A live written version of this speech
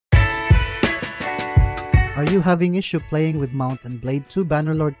Are you having issue playing with Mount and Blade 2?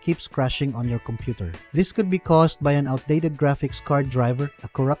 Bannerlord keeps crashing on your computer. This could be caused by an outdated graphics card driver, a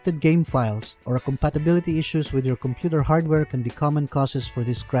corrupted game files, or a compatibility issues with your computer hardware can be common causes for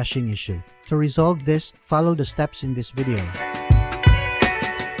this crashing issue. To resolve this, follow the steps in this video.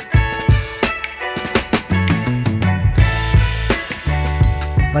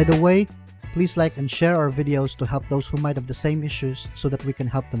 By the way, please like and share our videos to help those who might have the same issues so that we can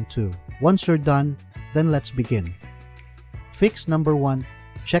help them too. Once you're done, then let's begin. Fix number 1.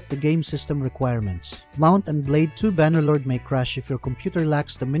 Check the game system requirements. Mount and Blade 2 Bannerlord may crash if your computer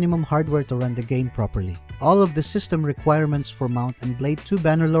lacks the minimum hardware to run the game properly. All of the system requirements for Mount and Blade 2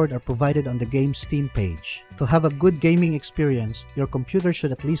 Bannerlord are provided on the game's Steam page. To have a good gaming experience, your computer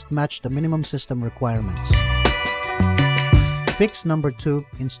should at least match the minimum system requirements. Fix number 2.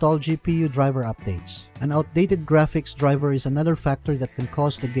 Install GPU driver updates. An outdated graphics driver is another factor that can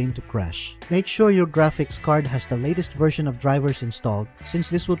cause the game to crash. Make sure your graphics card has the latest version of drivers installed, since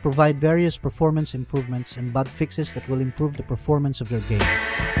this will provide various performance improvements and bug fixes that will improve the performance of your game.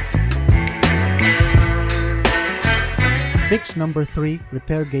 Fix number 3.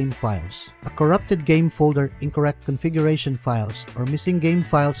 Repair game files. A corrupted game folder, incorrect configuration files, or missing game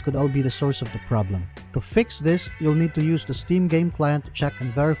files could all be the source of the problem. To fix this, you'll need to use the Steam game client to check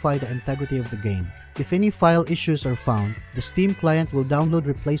and verify the integrity of the game. If any file issues are found, the Steam client will download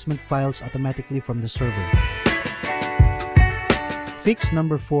replacement files automatically from the server. Fix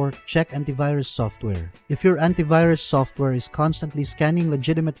number 4. Check antivirus software. If your antivirus software is constantly scanning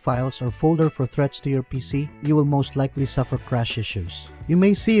legitimate files or folder for threats to your PC, you will most likely suffer crash issues. You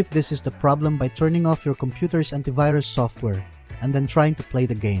may see if this is the problem by turning off your computer's antivirus software and then trying to play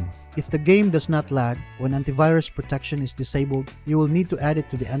the game. If the game does not lag when antivirus protection is disabled, you will need to add it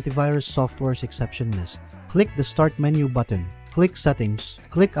to the antivirus software's exception list. Click the Start menu button. Click Settings.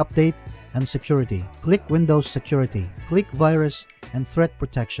 Click Update and Security. Click Windows Security. Click Virus and Threat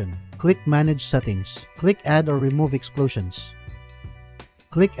Protection. Click Manage Settings. Click Add or Remove Exclusions.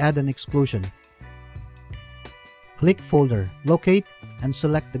 Click Add an exclusion. Click Folder. Locate and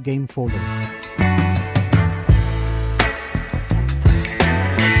select the game folder.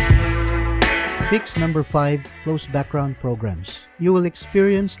 Fix number 5. Close background programs. You will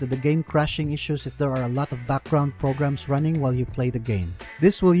experience the game crashing issues if there are a lot of background programs running while you play the game.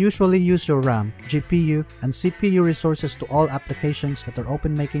 This will usually use your RAM, GPU, and CPU resources to all applications that are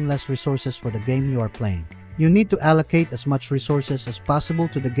open, making less resources for the game you are playing. You need to allocate as much resources as possible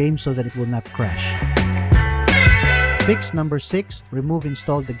to the game so that it will not crash. Fix number 6. Remove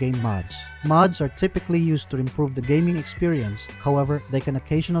Install the Game mods. Mods are typically used to improve the gaming experience, however, they can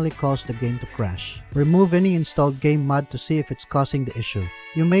occasionally cause the game to crash. Remove any installed game mod to see if it's causing the issue.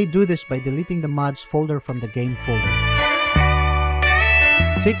 You may do this by deleting the mods folder from the game folder.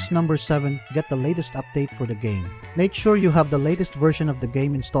 Fix number 7. Get the latest update for the game. Make sure you have the latest version of the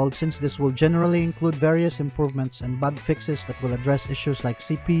game installed, since this will generally include various improvements and bug fixes that will address issues like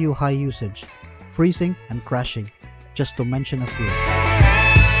CPU high usage, freezing, and crashing, just to mention a few.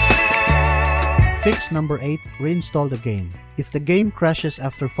 Fix number 8. Reinstall the game. If the game crashes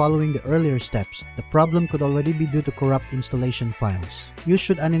after following the earlier steps, the problem could already be due to corrupt installation files. You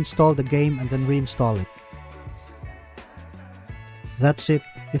should uninstall the game and then reinstall it. That's it.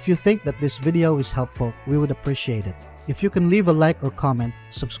 If you think that this video is helpful, we would appreciate it. If you can leave a like or comment,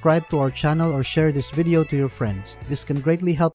 subscribe to our channel, or share this video to your friends, this can greatly help